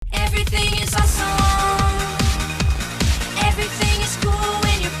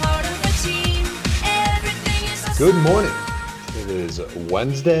Good morning. It is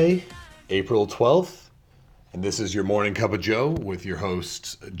Wednesday, April 12th, and this is your Morning Cup of Joe with your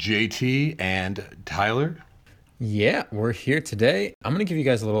hosts JT and Tyler. Yeah, we're here today. I'm going to give you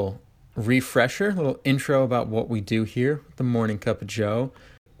guys a little refresher, a little intro about what we do here, the Morning Cup of Joe.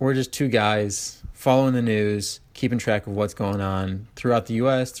 We're just two guys following the news, keeping track of what's going on throughout the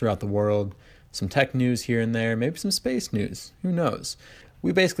U.S., throughout the world, some tech news here and there, maybe some space news, who knows.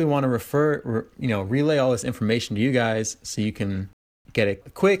 We basically want to relay all this information to you guys so you can get a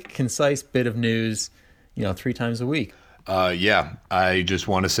quick, concise bit of news, 3 times a week. I just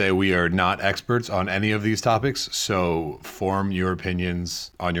want to say we are not experts on any of these topics, so form your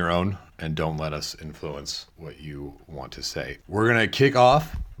opinions on your own and don't let us influence what you want to say. We're going to kick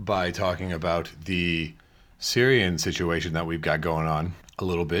off by talking about the Syrian situation that we've got going on a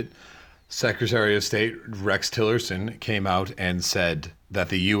little bit. Secretary of State Rex Tillerson came out and said that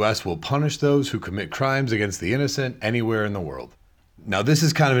the U.S. will punish those who commit crimes against the innocent anywhere in the world. Now, this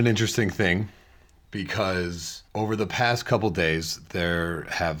is kind of an interesting thing because over the past couple days, there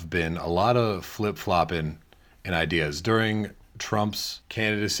have been a lot of flip-flopping in ideas. During Trump's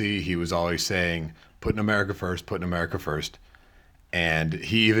candidacy, he was always saying, putting America first, putting America first. And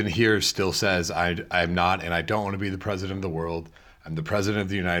he even here still says, I'm not, and I don't want to be the president of the world. I'm the president of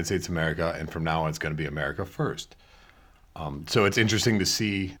the United States of America, and from now on, it's going to be America first. So it's interesting to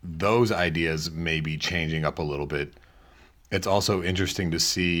see those ideas maybe changing up a little bit. It's also interesting to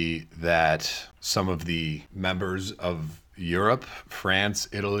see that some of the members of Europe, France,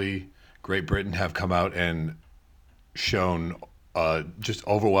 Italy, Great Britain have come out and shown just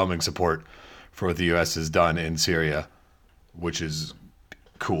overwhelming support for what the U.S. has done in Syria, which is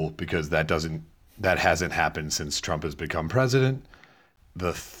cool because that hasn't happened since Trump has become president.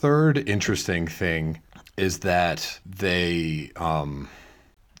 The third interesting thing is that they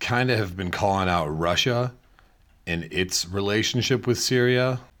kind of have been calling out Russia and its relationship with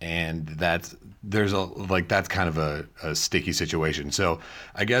Syria, and that's kind of a sticky situation. So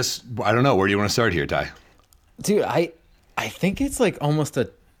I guess, I don't know, where do you want to start here, Ty? Dude, I think it's like almost a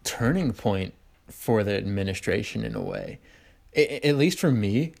turning point for the administration in a way. At least for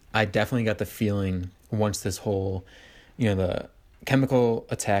me, I definitely got the feeling once this whole, the chemical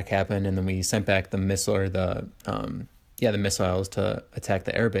attack happened, and then we sent back the missile or the missiles to attack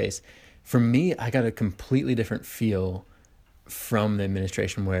the airbase. For me, I got a completely different feel from the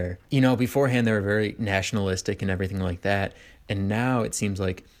administration where, beforehand they were very nationalistic and everything like that. And now it seems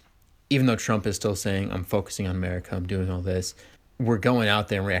like, even though Trump is still saying, I'm focusing on America, I'm doing all this, we're going out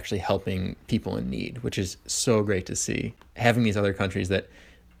there and we're actually helping people in need, which is so great to see. Having these other countries that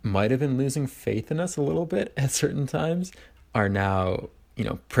might have been losing faith in us a little bit at certain times are now,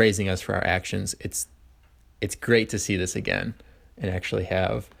 praising us for our actions. It's great to see this again and actually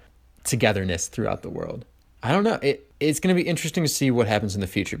have togetherness throughout the world. I don't know. It's going to be interesting to see what happens in the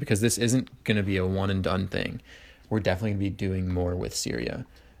future because this isn't going to be a one and done thing. We're definitely going to be doing more with Syria.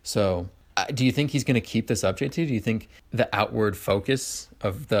 So do you think he's going to keep this up, JT? Do you think the outward focus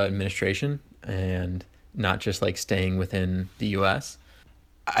of the administration and not just like staying within the U.S.?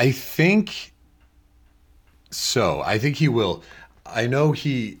 I think so. I think he will. I know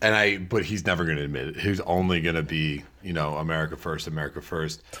but he's never going to admit it. He's only going to be, America first, America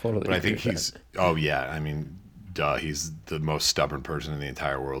first. Totally. But I think he's, oh yeah, I mean, duh, he's the most stubborn person in the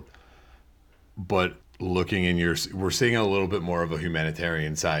entire world. But looking we're seeing a little bit more of a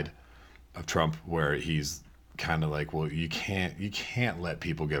humanitarian side of Trump where he's kind of like, well, you can't let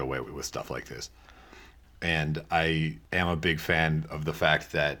people get away with stuff like this. And I am a big fan of the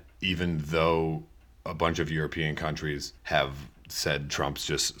fact that even though a bunch of European countries have said Trump's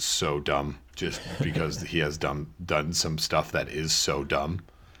just so dumb just because he has done some stuff that is so dumb,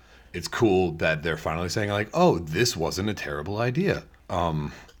 it's cool that they're finally saying like, oh, this wasn't a terrible idea.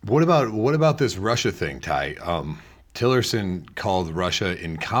 What about this Russia thing, Ty? Tillerson called Russia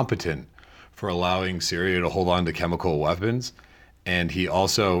incompetent for allowing Syria to hold on to chemical weapons, and he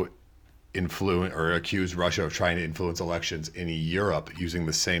also accused Russia of trying to influence elections in Europe using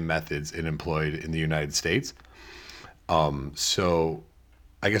the same methods it employed in the United States. So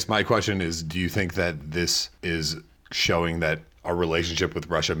I guess my question is, do you think that this is showing that our relationship with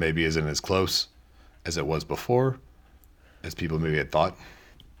Russia maybe isn't as close as it was before, as people maybe had thought?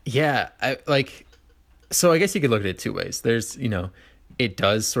 Yeah, so I guess you could look at it two ways. There's, it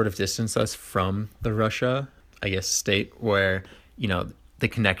does sort of distance us from the Russia, I guess, state where, the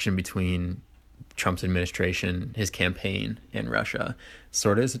connection between Trump's administration, his campaign, and Russia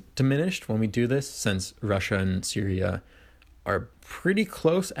sort of is diminished when we do this, since Russia and Syria are pretty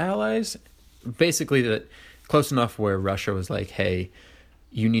close allies. Basically, that close enough where Russia was like, hey,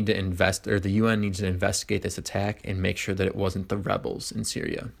 you need to invest, or the UN needs to investigate this attack and make sure that it wasn't the rebels in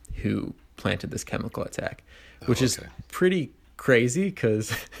Syria who planted this chemical attack, which is pretty crazy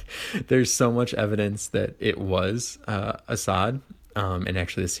because there's so much evidence that it was Assad and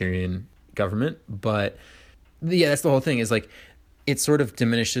actually the Syrian government. But yeah, that's the whole thing, is like it sort of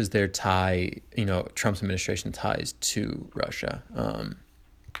diminishes their tie, Trump's administration ties to Russia.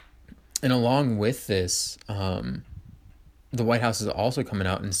 And along with this, the White House is also coming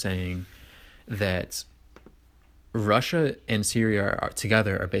out and saying that Russia and Syria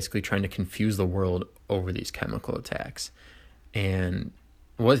are basically trying to confuse the world over these chemical attacks. And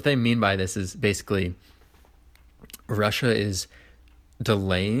what they mean by this is basically Russia is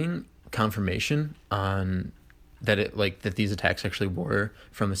delaying confirmation on that these attacks actually were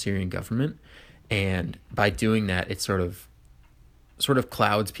from the Syrian government. And by doing that, it sort of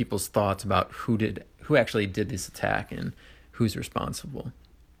clouds people's thoughts about who actually did this attack and who's responsible.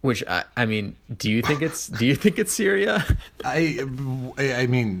 Which I mean, do you think it's Syria? I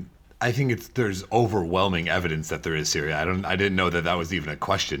mean, I think there's overwhelming evidence that there is Syria. I didn't know that was even a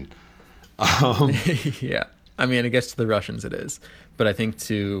question. Yeah, I mean, I guess to the Russians it is, but I think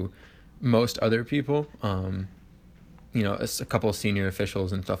to most other people, a couple of senior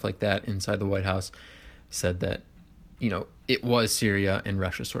officials and stuff like that inside the White House said that, it was Syria and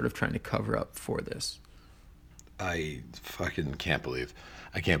Russia sort of trying to cover up for this. I fucking can't believe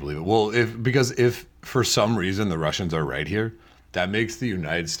it. Well, if for some reason the Russians are right here, that makes the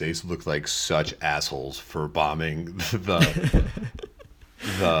United States look like such assholes for bombing the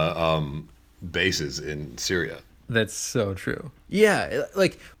bases in Syria. That's so true. Yeah,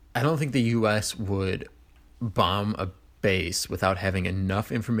 like I don't think the U.S. would bomb a base without having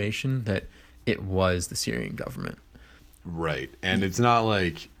enough information that it was the Syrian government. Right. And it's not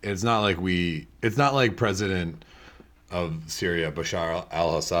like President of Syria, Bashar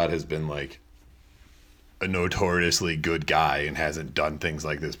al-Assad, has been like a notoriously good guy and hasn't done things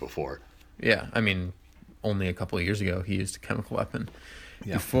like this before. Yeah. I mean, only a couple of years ago, he used a chemical weapon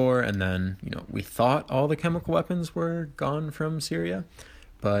before. And then, we thought all the chemical weapons were gone from Syria,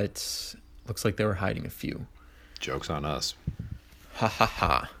 but looks like they were hiding a few. Joke's on us. Ha ha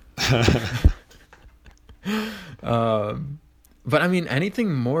ha. But I mean,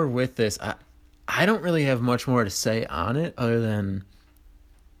 anything more with this, I don't really have much more to say on it other than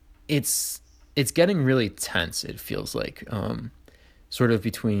it's getting really tense, it feels like, sort of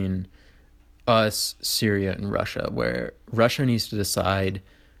between us, Syria, and Russia, where Russia needs to decide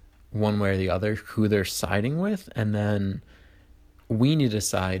one way or the other who they're siding with, and then we need to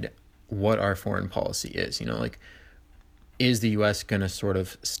decide what our foreign policy is. Is the U.S. going to sort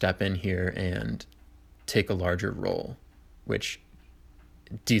of step in here and take a larger role? Which,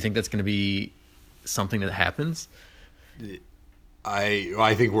 do you think that's going to be something that happens?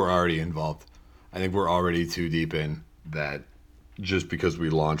 I think we're already involved. I think we're already too deep in that, just because we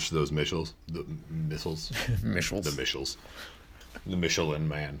launched those missiles, the Michelin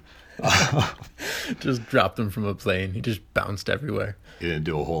man. Just dropped him from a plane. He just bounced everywhere. He didn't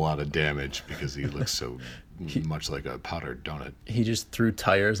do a whole lot of damage because he looks so much like a powdered donut. He just threw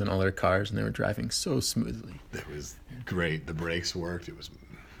tires on all their cars and they were driving so smoothly. It was great. The brakes worked. It was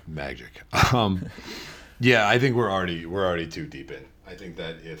magic. Yeah, I think we're already too deep in. I think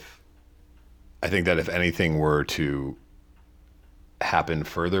that if anything were to happen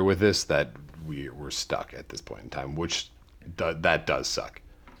further with this, that we're stuck at this point in time, which that does suck.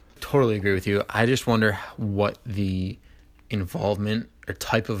 Totally agree with you. I just wonder what the involvement or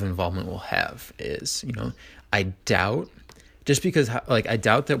type of involvement we'll have is. I doubt, just because I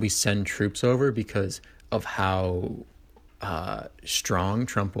doubt that we send troops over because of how strong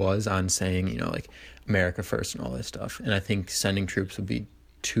Trump was on saying, America first and all this stuff. And I think sending troops would be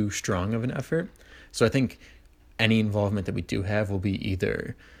too strong of an effort. So I think any involvement that we do have will be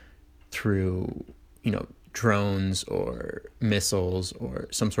either through, drones or missiles or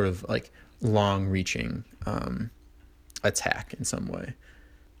some sort of long-reaching attack in some way.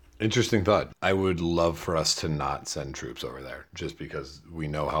 Interesting thought. I would love for us to not send troops over there, just because we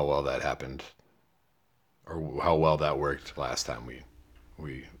know how well that happened, or how well that worked last time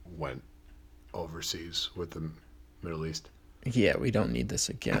we went overseas with the Middle East. Yeah, we don't need this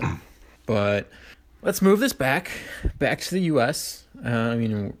again. But let's move this back to the U.S. I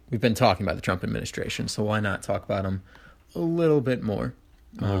mean, we've been talking about the Trump administration, so why not talk about them a little bit more?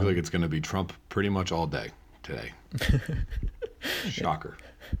 It looks like it's going to be Trump pretty much all day today. Shocker.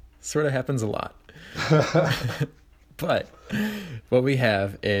 Sort of happens a lot. But what we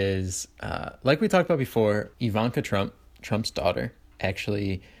have is, like we talked about before, Ivanka Trump, Trump's daughter,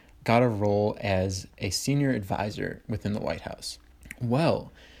 actually got a role as a senior advisor within the White House,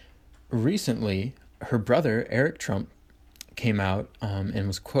 Well, recently, her brother, Eric Trump, came out and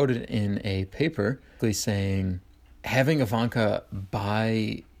was quoted in a paper basically saying having Ivanka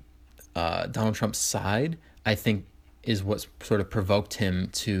by Donald Trump's side, I think, is what sort of provoked him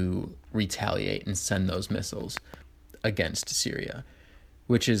to retaliate and send those missiles against Syria,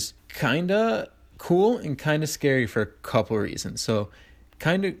 which is kind of cool and kind of scary for a couple of reasons. So,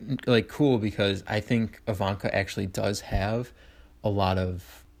 kind of like cool because I think Ivanka actually does have a lot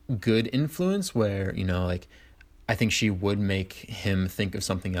of good influence where, like, I think she would make him think of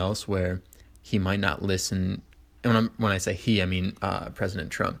something else where he might not listen. And when I say he, I mean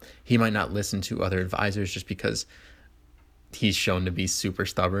President Trump. He might not listen to other advisors just because he's shown to be super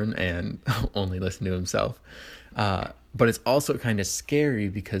stubborn and only listen to himself. But it's also kind of scary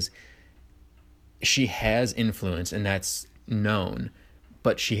because she has influence and that's known,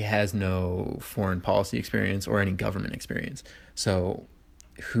 but she has no foreign policy experience or any government experience. So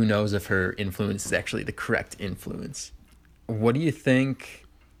who knows if her influence is actually the correct influence. What do you think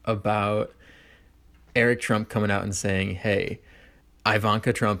about Eric Trump coming out and saying, hey,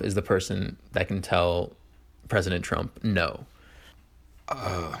 Ivanka Trump is the person that can tell President Trump no?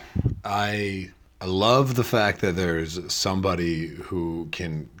 I love the fact that there's somebody who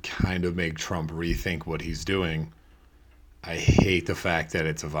can kind of make Trump rethink what he's doing. I hate the fact that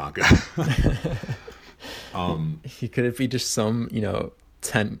it's Ivanka. Could it be just some,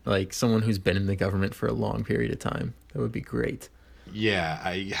 like someone who's been in the government for a long period of time? That would be great. Yeah,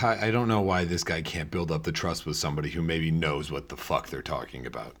 I don't know why this guy can't build up the trust with somebody who maybe knows what the fuck they're talking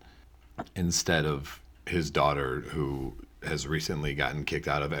about instead of his daughter who has recently gotten kicked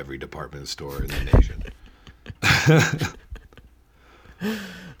out of every department store in the nation.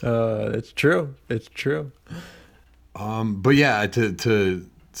 It's true. It's true. But yeah, to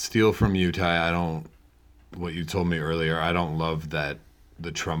steal from you, Ty, what you told me earlier, I don't love that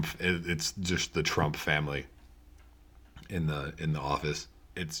it's just the Trump family in the office.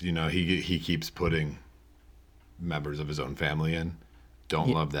 It's, he keeps putting members of his own family in. Don't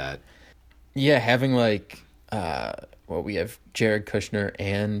love that. Yeah, having like, we have Jared Kushner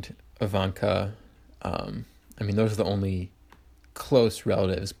and Ivanka. Those are the only close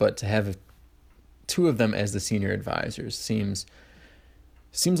relatives, but to have two of them as the senior advisors seems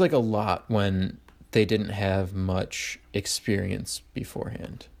like a lot when they didn't have much experience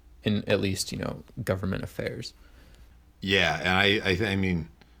beforehand in at least, government affairs. Yeah, and I mean,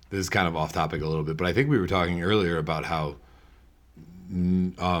 this is kind of off topic a little bit, but I think we were talking earlier about how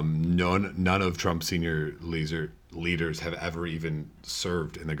none of Trump's senior leaders have ever even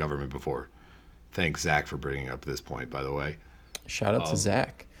served in the government before. Thanks, Zach, for bringing up this point, by the way. Shout out to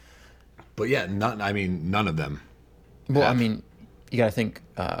Zach. But yeah, none of them. Well, you got to think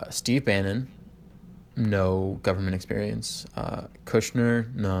Steve Bannon, no government experience.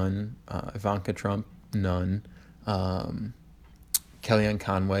 Kushner, none. Ivanka Trump, none. Kellyanne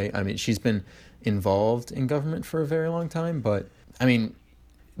Conway, she's been involved in government for a very long time, but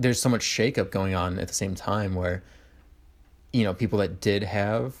there's so much shakeup going on at the same time where, people that did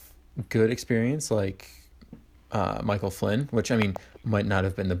have good experience, like Michael Flynn, which might not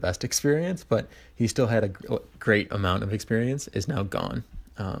have been the best experience, but he still had a great amount of experience, is now gone.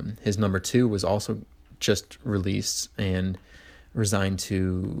 His number two was also just released and resigned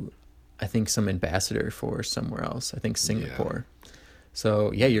to, I think, some ambassador for somewhere else. I think Singapore. Yeah.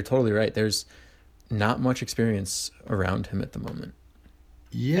 So yeah, you're totally right. There's not much experience around him at the moment.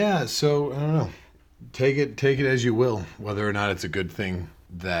 Yeah. So I don't know. Take it as you will, whether or not it's a good thing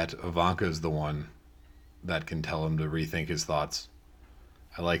that Ivanka is the one that can tell him to rethink his thoughts.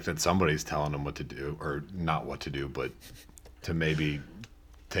 I like that somebody's telling him what to do, or not what to do, but to maybe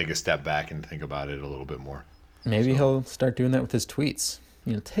take a step back and think about it a little bit more. Maybe he'll start doing that with his tweets.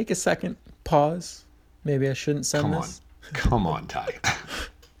 Take a second, pause. Maybe I shouldn't send this. Come on, Ty.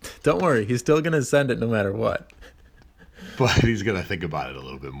 Don't worry, he's still going to send it no matter what. But he's going to think about it a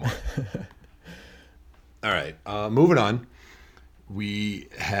little bit more. All right, moving on. We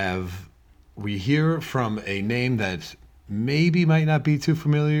hear from a name that maybe might not be too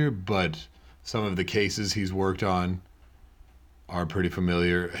familiar, but some of the cases he's worked on are pretty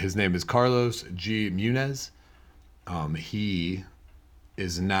familiar. His name is Carlos G. Muniz. He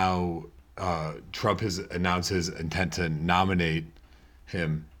is now, Trump has announced his intent to nominate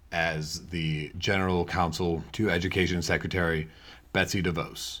him as the General Counsel to Education Secretary Betsy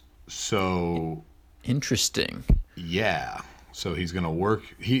DeVos. So interesting. Yeah. So he's going to work.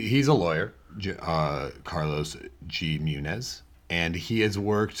 He's a lawyer, Carlos G. Muniz, and he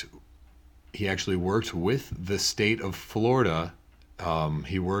actually worked with the state of Florida.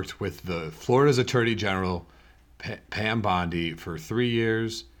 He worked with Florida's Attorney General, Pam Bondi for 3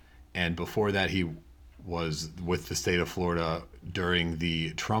 years, and before that he was with the state of Florida during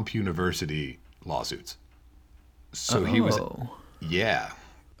the Trump University lawsuits. So he was, yeah.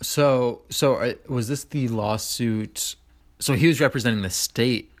 So was this the lawsuit? So he was representing the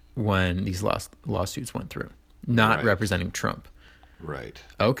state when these lawsuits went through, not Right. representing Trump. Right.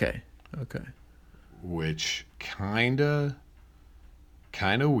 Okay. Which kinda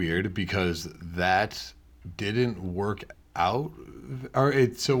weird because that didn't work out.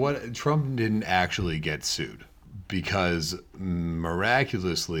 So what? Trump didn't actually get sued because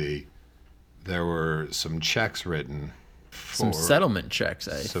miraculously there were some checks written for Some settlement checks,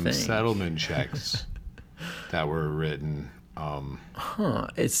 I some think. settlement checks that were written.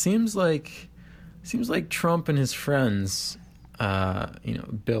 It seems like Trump and his friends,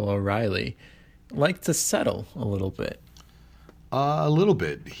 Bill O'Reilly, like to settle a little bit. A little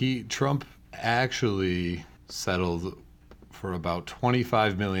bit. Trump actually settled for about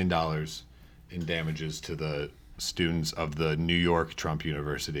 $25 million in damages to the students of the New York Trump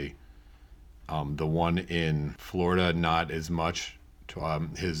University. The one in Florida, not as much.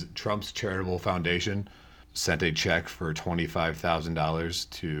 His Trump's charitable foundation sent a check for $25,000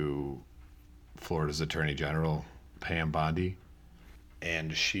 to Florida's Attorney General, Pam Bondi,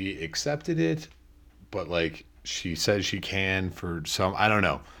 and she accepted it, but she says she can for some, I don't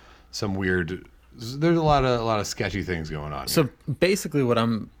know, some weird. There's a lot of sketchy things going on. So here. basically, what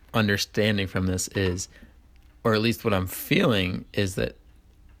I'm understanding from this is, or at least what I'm feeling, is that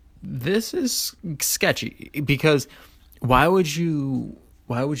this is sketchy because why would you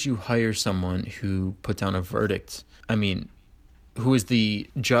hire someone who put down a verdict? I mean, who is the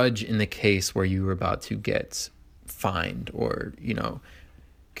judge in the case where you were about to get fined or,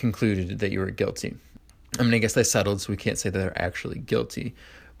 concluded that you were guilty? I mean, I guess they settled, so we can't say that they're actually guilty,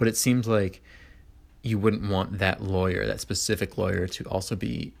 but it seems like you wouldn't want that lawyer, that specific lawyer, to also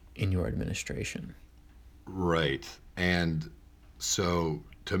be in your administration. Right. And so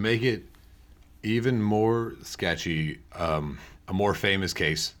to make it even more sketchy, a more famous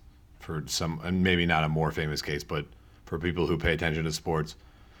case for some, and maybe not a more famous case, but for people who pay attention to sports,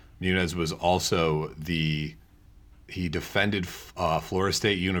 Nunez was also he defended Florida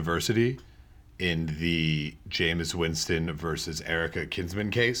State University in the Jameis Winston versus Erica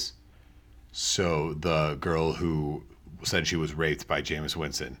Kinsman case. So the girl who said she was raped by Jameis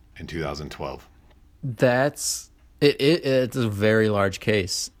Winston in 2012. That's it. It's a very large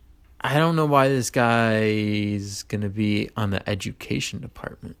case. I don't know why this guy's going to be on the education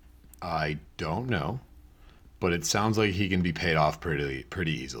department. I don't know, but it sounds like he can be paid off pretty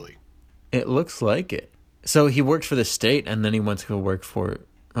easily. It looks like it. So he worked for the state, and then he went to go work for,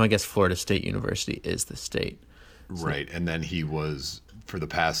 I guess Florida State University is the state. So, right, and then he was, for the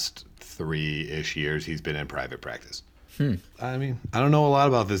past 3-ish years, he's been in private practice. I mean, I don't know a lot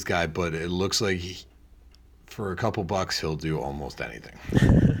about this guy, but it looks like for a couple bucks, he'll do almost anything.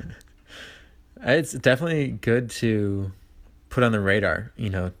 It's definitely good to put on the radar,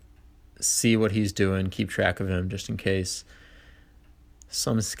 see what he's doing, keep track of him just in case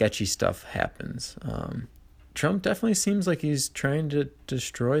some sketchy stuff happens. Trump definitely seems like he's trying to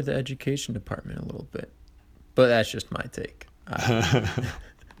destroy the education department a little bit, but that's just my take.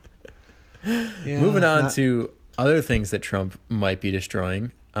 Moving on to other things that Trump might be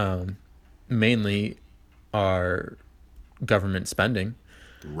destroying, mainly our government spending.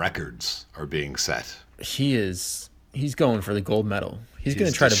 Records are being set. He's going for the gold medal. He's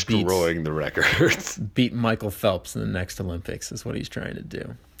going to try to destroying the records. beat Michael Phelps in the next Olympics is what he's trying to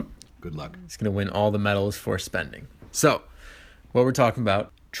do. Good luck. He's going to win all the medals for spending. So, what we're talking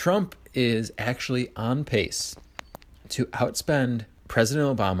about, Trump is actually on pace to outspend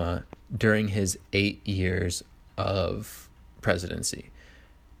President Obama during his 8 years of presidency.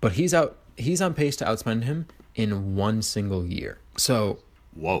 But he's on pace to outspend him in one single year. So,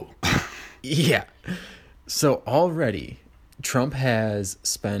 whoa. Yeah. So already Trump has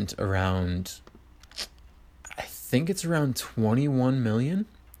spent around, I think it's around 21 million,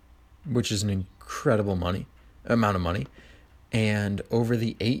 which is an incredible amount of money. And over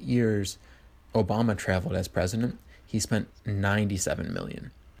the 8 years Obama traveled as president, he spent 97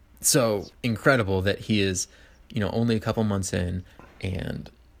 million. So incredible that he is, only a couple months in and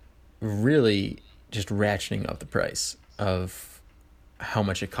really just ratcheting up the price of how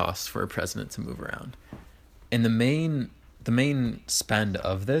much it costs for a president to move around. And the main spend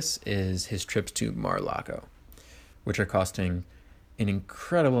of this is his trips to Mar-a-Lago, which are costing an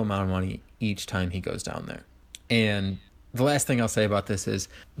incredible amount of money each time he goes down there. And the last thing I'll say about this is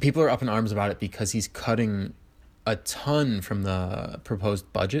people are up in arms about it because he's cutting a ton from the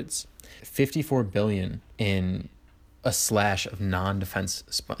proposed budgets, $54 billion in a slash of non-defense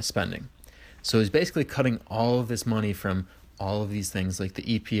spending. So he's basically cutting all of this money from all of these things like the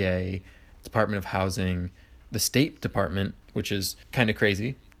EPA, Department of Housing, the State Department, which is kind of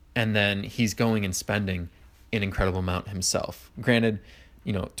crazy. And then he's going and spending an incredible amount himself. Granted,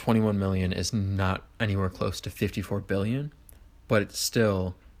 21 million is not anywhere close to 54 billion, but it's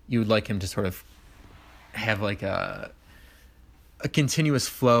still, you would like him to sort of have like a continuous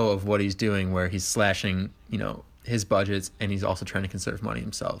flow of what he's doing where he's slashing, his budgets and he's also trying to conserve money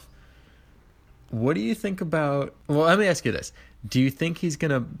himself. What do you think about, well, let me ask you this. Do you think he's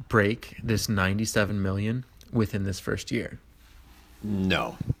going to break this 97 million within this first year?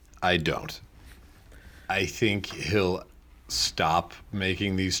 No, I don't. I think he'll stop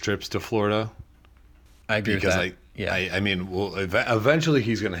making these trips to Florida. I agree with that. I mean, well, eventually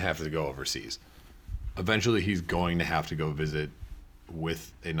he's going to have to go overseas. Eventually he's going to have to go visit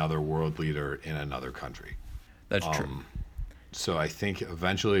with another world leader in another country. That's true. So I think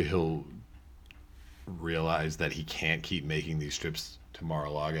eventually he'll realize that he can't keep making these trips to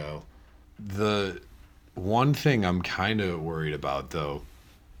Mar-a-Lago. The one thing I'm kind of worried about, though,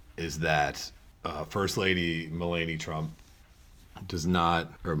 is that First Lady Melania Trump does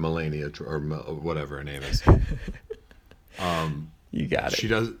not, or Melania, or whatever her name is. You got it.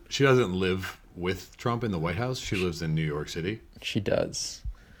 She doesn't live with Trump in the White House. She lives in New York City. She does.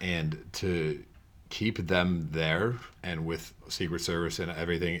 And to keep them there and with Secret Service and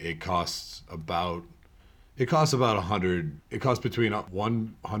everything, it costs between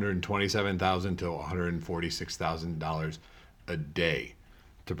 $127,000 to $146,000 a day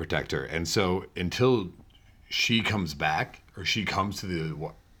to protect her. And so until she comes back or she comes to the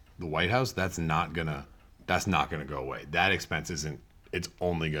White House, that's not gonna go away. That expense it's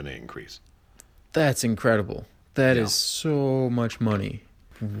only gonna increase. That's incredible. That is so much money.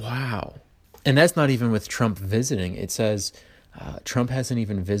 Wow. And that's not even with Trump visiting. It says Trump hasn't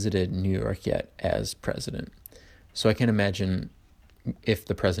even visited New York yet as president. So I can imagine if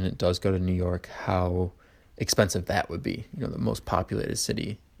the president does go to New York, how expensive that would be. The most populated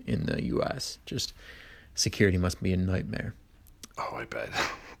city in the U.S. Just security must be a nightmare. Oh, I bet.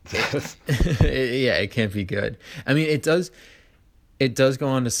 Yeah, it can't be good. I mean, it does go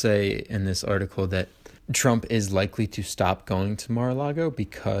on to say in this article that Trump is likely to stop going to Mar-a-Lago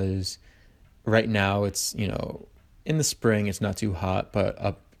because right now it's, in the spring it's not too hot, but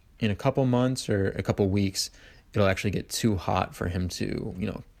up in a couple months or a couple weeks, it'll actually get too hot for him to,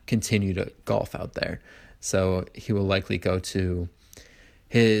 continue to golf out there. So he will likely go to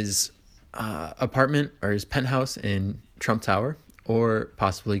his apartment or his penthouse in Trump Tower, or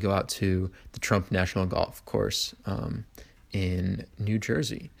possibly go out to the Trump National Golf Course in New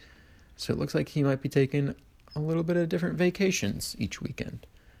Jersey. So it looks like he might be taking a little bit of different vacations each weekend.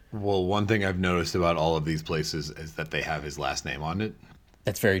 Well, one thing I've noticed about all of these places is that they have his last name on it.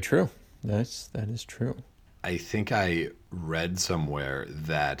 That's very true. That is true. I think I read somewhere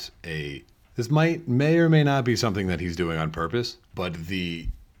that this may or may not be something that he's doing on purpose, but the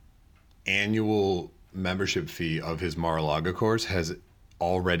annual membership fee of his Mar-a-Lago course has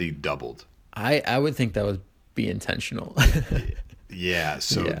already doubled. I would think that would be intentional. Yeah,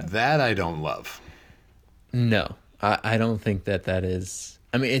 so that I don't love. No, I don't think that is.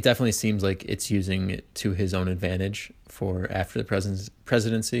 I mean, it definitely seems like it's using it to his own advantage for after the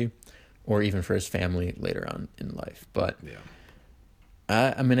presidency, or even for his family later on in life. But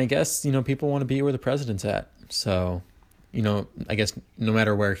yeah, I mean, I guess people want to be where the president's at. So, I guess no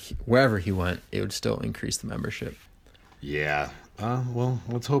matter wherever he went, it would still increase the membership. Yeah. Well,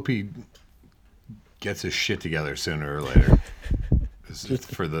 let's hope he gets his shit together sooner or later.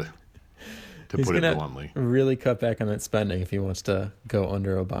 To put it bluntly, really cut back on that spending if he wants to go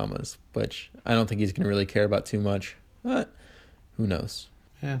under Obama's, which I don't think he's going to really care about too much. But who knows?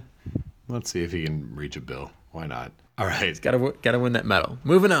 Yeah, let's see if he can reach a bill. Why not? All right, he's got to win that medal.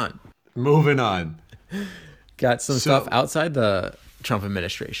 Moving on. Got some stuff outside the Trump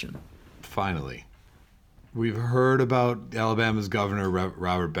administration. Finally, we've heard about Alabama's governor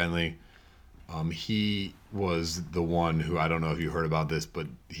Robert Bentley. He was the one who, I don't know if you heard about this, but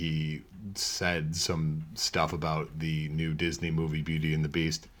he said some stuff about the new Disney movie Beauty and the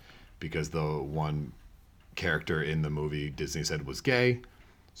Beast because the one character in the movie Disney said was gay.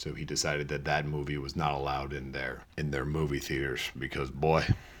 So he decided that movie was not allowed in their movie theaters because, boy,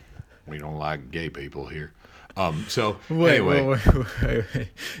 we don't like gay people here. Wait.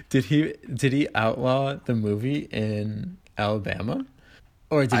 Did he outlaw the movie in Alabama?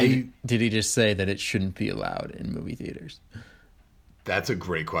 Or did he just say that it shouldn't be allowed in movie theaters? That's a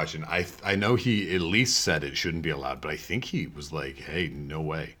great question. I know he at least said it shouldn't be allowed, but I think he was like, hey, no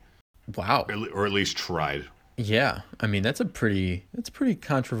way. Wow. Or at least tried. Yeah, I mean that's a pretty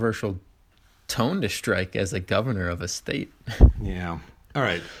controversial tone to strike as a governor of a state. Yeah. All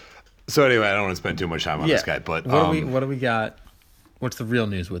right. So anyway, I don't want to spend too much time on Yeah. this guy, but What do we got? What's the real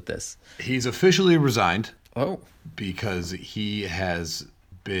news with this? he's officially resigned Oh, because he has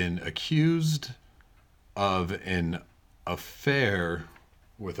been accused of an affair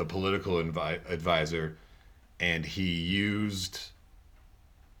with a political advisor, and he used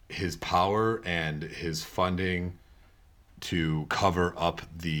his power and his funding to cover up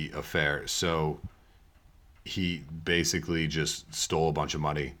the affair. So he basically just stole a bunch of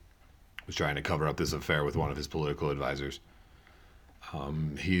money, was trying to cover up this affair with one of his political advisors.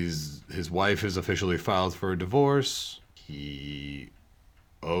 His wife has officially filed for a divorce. He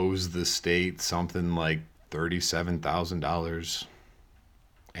owes the state something like $37,000,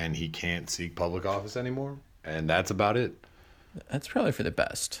 and he can't seek public office anymore. And that's about it. that's probably for the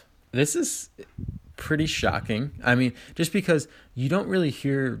best. This is pretty shocking. I mean, just because you don't really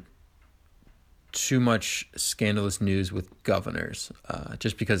hear too much scandalous news with governors,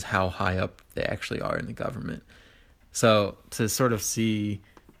 just because how high up they actually are in the government. So to sort of see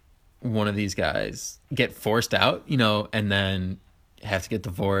one of these guys get forced out, and then have to get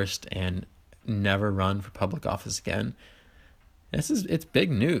divorced and never run for public office again, it's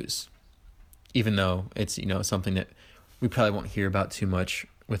big news. Even though it's something that we probably won't hear about too much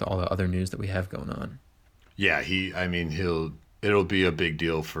with all the other news that we have going on. Yeah, it'll be a big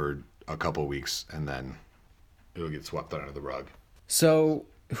deal for a couple weeks, and then it'll get swept under the rug. So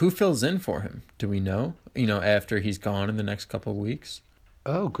who fills in for him? Do we know? After he's gone in the next couple of weeks,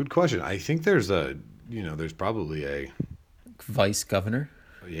 Oh, good question. I think there's probably a, vice governor.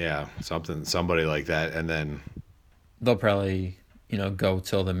 yeah, somebody like that, and then They'll probably go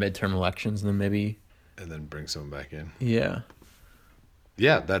till the midterm elections and then maybe. bring someone back in. Yeah.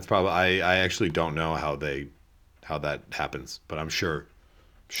 Yeah, that's probably. I actually don't know how that happens, but I'm sure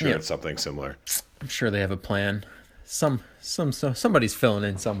Yeah. it's something similar. I'm sure they have a plan. Somebody's filling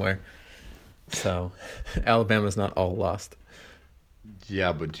in somewhere. So Alabama's not all lost.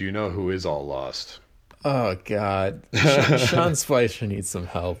 Yeah, but do you know who is all lost? Oh God, Sean Spicer needs some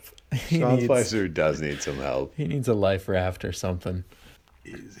help. Sean Spicer does need some help. He needs a life raft or something.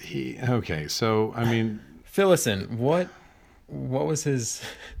 Okay? So I mean, Fill us in. What was his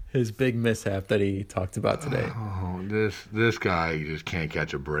big mishap that he talked about today? oh, this guy just can't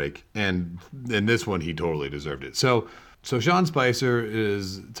catch a break, and in this one he totally deserved it. So Sean Spicer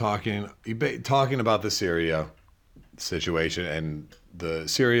is talking about the Syria situation, and the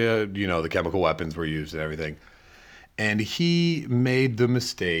Syria, the chemical weapons were used and everything. And he made the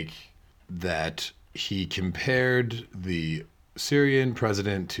mistake that he compared the Syrian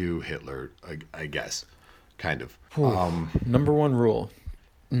president to Hitler, I guess, kind of. Number one rule: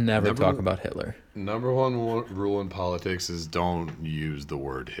 never Number talk one- about Hitler. Number one rule in politics is don't use the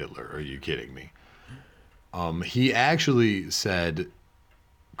word Hitler. Are you kidding me? He actually said,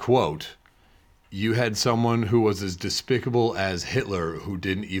 quote, "You had someone who was as despicable as Hitler who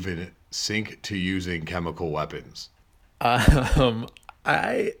didn't even sink to using chemical weapons."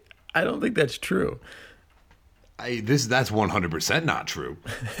 I don't think that's true. That's 100% not true.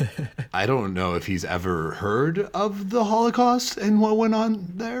 I don't know if he's ever heard of the Holocaust and what went on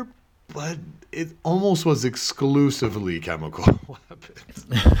there, but it almost was exclusively chemical weapons.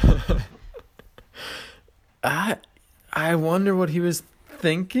 I wonder what he was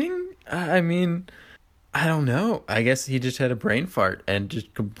thinking. I mean, I don't know. I guess he just had a brain fart and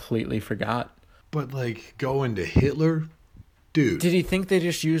just completely forgot. But like going to Hitler, dude. Did he think they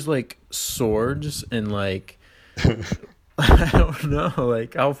just used like swords and like I don't know,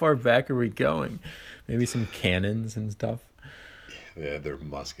 like how far back are we going? Maybe some cannons and stuff. Yeah, they're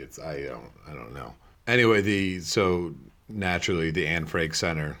muskets. I don't know. Anyway, so naturally the Anne Frank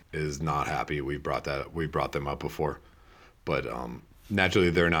Center is not happy. We brought them up before. But naturally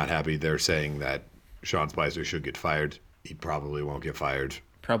they're not happy. They're saying that Sean Spicer should get fired. He probably won't get fired.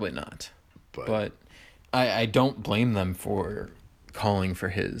 Probably not. But But I don't blame them for calling for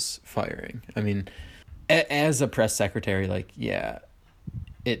his firing. I mean, as a press secretary, like, yeah,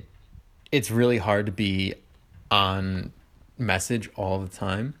 it's really hard to be on message all the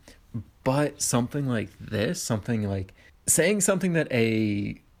time. But something like this, something like saying something that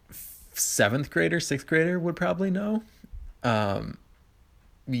a seventh grader, sixth grader would probably know,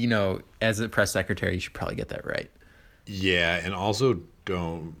 as a press secretary, you should probably get that right. yeah, and also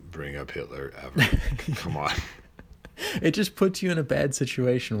don't bring up Hitler ever. Come on. It just puts you in a bad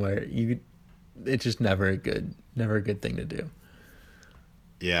situation where it's just never a good thing to do.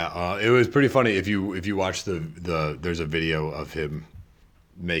 Yeah, it was pretty funny. If you watch there's a video of him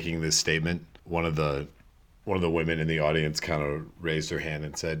making this statement. One of the One of the women in the audience kind of raised her hand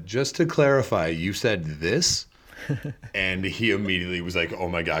and said, "Just to clarify, you said this?" And he immediately was like, "Oh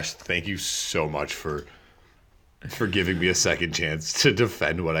my gosh, thank you so much for giving me a second chance to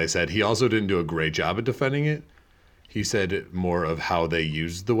defend what I said." He also didn't do a great job at defending it. He said more of how they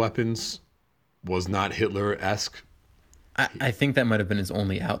used the weapons was not Hitler-esque. I think that might have been his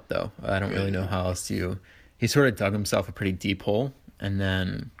only out, though. I don't really know how else you. He sort of dug himself a pretty deep hole and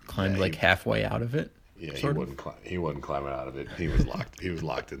then climbed Yeah, like halfway out of it. Yeah, Sort of. he wasn't climbing out of it. He was locked. He was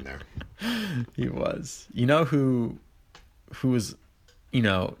locked in there. He was. You know who was,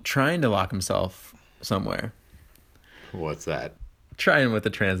 trying to lock himself somewhere. What's that? Trying with the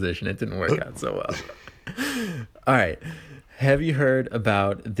transition, it didn't work out so well. All right. Have you heard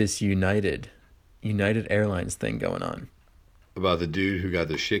about this United Airlines thing going on? About the dude who got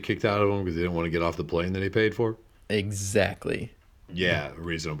the shit kicked out of him because he didn't want to get off the plane that he paid for? Exactly. Yeah,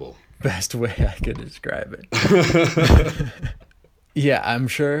 reasonable. Best way I could describe it. Yeah, I'm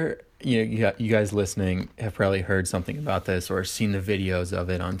sure you guys listening have probably heard something about this or seen the videos of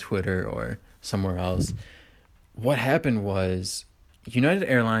it on Twitter or somewhere else. What happened was United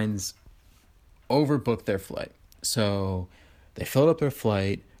Airlines overbooked their flight. So they filled up their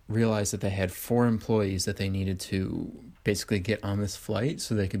flight, realized that they had 4 employees that they needed to basically get on this flight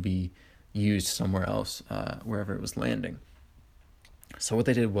so they could be used somewhere else, wherever it was landing. So what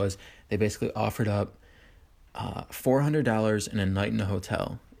they did was they basically offered up $400 and a night in a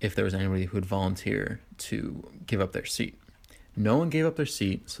hotel if there was anybody who would volunteer to give up their seat. No one gave up their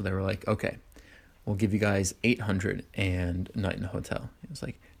seat, so they were like, okay, we'll give you guys $800 and a night in a hotel. It was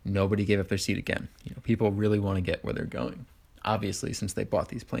like nobody gave up their seat again. People really want to get where they're going, obviously, since they bought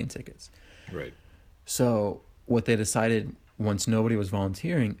these plane tickets. Right. So what they decided, once nobody was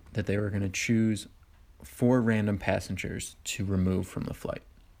volunteering, that they were going to choose 4 random passengers to remove from the flight.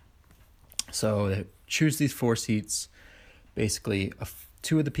 So they choose these 4 seats. Basically,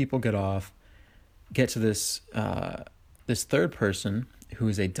 2 of the people get off, get to this this third person who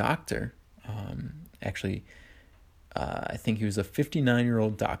is a doctor. I think he was a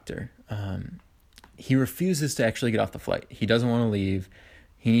 59-year-old doctor. He refuses to actually get off the flight. He doesn't want to leave.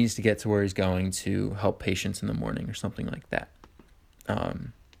 He needs to get to where he's going to help patients in the morning or something like that.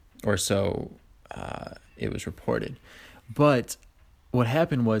 Or so it was reported. But what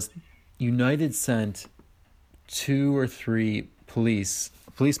happened was United sent 2 or 3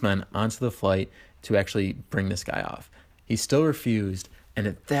 policemen onto the flight to actually bring this guy off. He still refused, and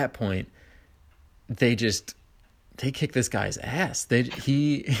at that point, they kicked this guy's ass.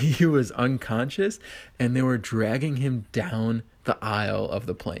 He was unconscious, and they were dragging him down the aisle of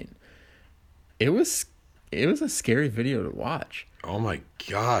the plane. It was a scary video to watch. Oh my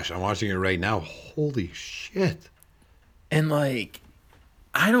gosh, I'm watching it right now. Holy shit. And I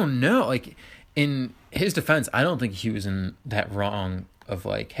don't know, in his defense, I don't think he was in that wrong of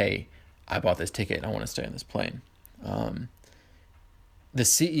hey, I bought this ticket and I want to stay on this plane. The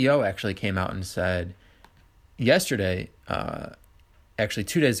CEO actually came out and said yesterday, actually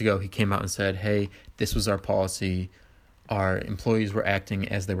 2 days ago, he came out and said, hey, this was our policy. Our employees were acting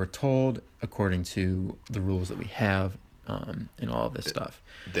as they were told according to the rules that we have, and all of this stuff.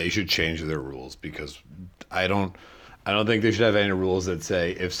 They should change their rules because I don't think they should have any rules that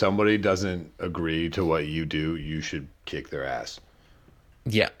say if somebody doesn't agree to what you do, you should kick their ass.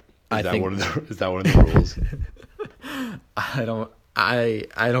 Yeah. Is that one of the rules?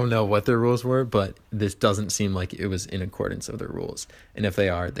 I don't know what their rules were, but this doesn't seem like it was in accordance with their rules. And if they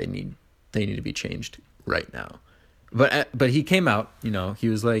are, they need to be changed right now. But he came out, he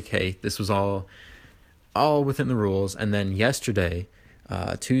was like, hey, this was all within the rules. And then yesterday,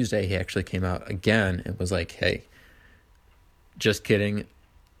 Tuesday, he actually came out again and was like, hey, just kidding.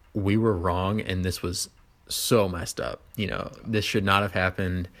 We were wrong, and this was so messed up. This should not have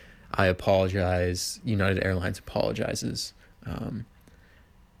happened. I apologize. United Airlines apologizes.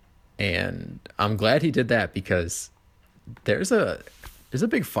 And I'm glad he did that because there's a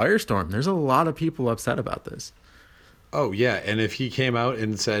big firestorm. There's a lot of people upset about this. Oh, yeah. And if he came out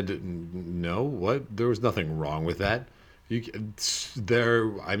and said, no, what? There was nothing wrong with that.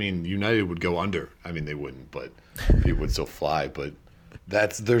 United would go under. I mean, they wouldn't, but people would still fly. But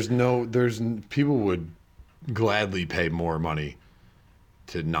people would gladly pay more money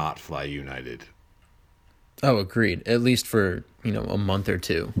to not fly United. Oh, agreed. At least for, a month or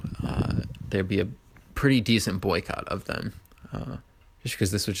 2, there'd be a pretty decent boycott of them. Just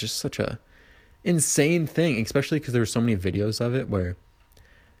because this was just such a insane thing, especially because there were so many videos of it where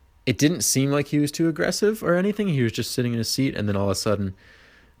it didn't seem like he was too aggressive or anything. He was just sitting in a seat, and then all of a sudden,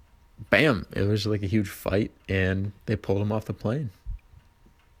 bam, it was like a huge fight, and they pulled him off the plane.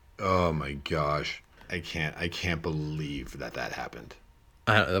 Oh my gosh. I can't believe that happened.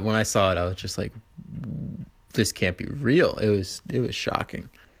 When I saw it, I was just like, this can't be real. It was shocking.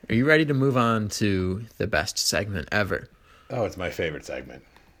 Are you ready to move on to the best segment ever? Oh, it's my favorite segment.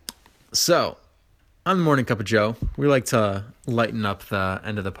 So, on the Morning Cup of Joe, we like to lighten up the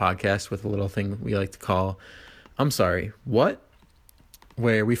end of the podcast with a little thing we like to call, I'm sorry, what?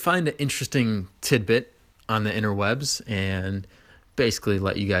 Where we find an interesting tidbit on the interwebs and basically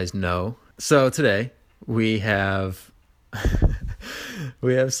let you guys know. So today we have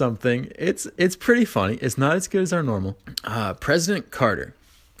something. It's pretty funny. It's not as good as our normal. President Carter,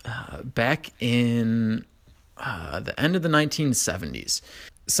 back in the end of the 1970s,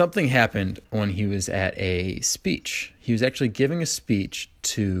 something happened when he was at a speech. He was actually giving a speech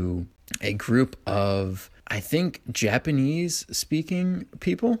to a group of, I think, Japanese speaking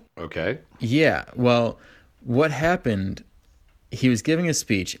people. Okay. Yeah. Well, what happened, he was giving a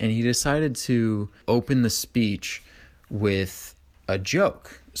speech and he decided to open the speech with a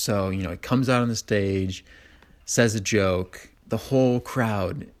joke. So, he comes out on the stage, says a joke. The whole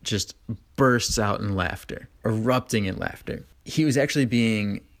crowd just bursts out in laughter, erupting in laughter. He was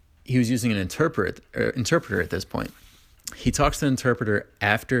using an interpreter at this point. He talks to the interpreter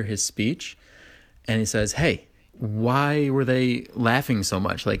after his speech and he says, hey, why were they laughing so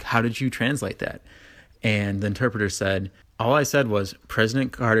much? Like, how did you translate that? And the interpreter said, all I said was,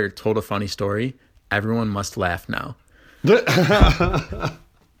 President Carter told a funny story. Everyone must laugh now.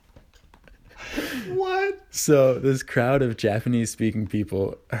 What? So this crowd of Japanese speaking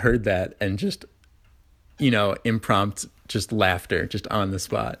people heard that and just, impromptu, just laughter, just on the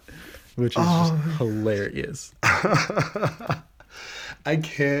spot, which is just hilarious. I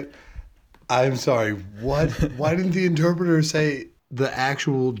can't. I'm sorry. What? Why didn't the interpreter say the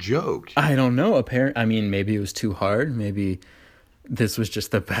actual joke? I don't know. Maybe it was too hard. Maybe this was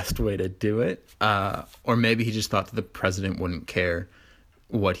just the best way to do it. Or maybe he just thought that the president wouldn't care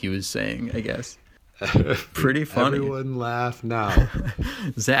what he was saying, I guess. Pretty funny. Everyone laugh now.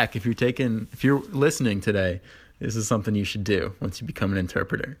 Zach, if you're listening today, this is something you should do once you become an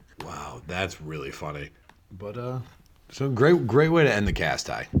interpreter. Wow, that's really funny. But so great way to end the cast,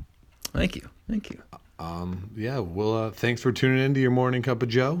 Ty. Thank you. Yeah, well, thanks for tuning in to your Morning Cup of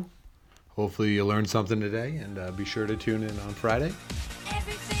Joe. Hopefully you learned something today, and be sure to tune in on Friday.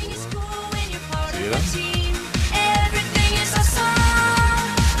 Everything is cool when you're part See you of then. the team.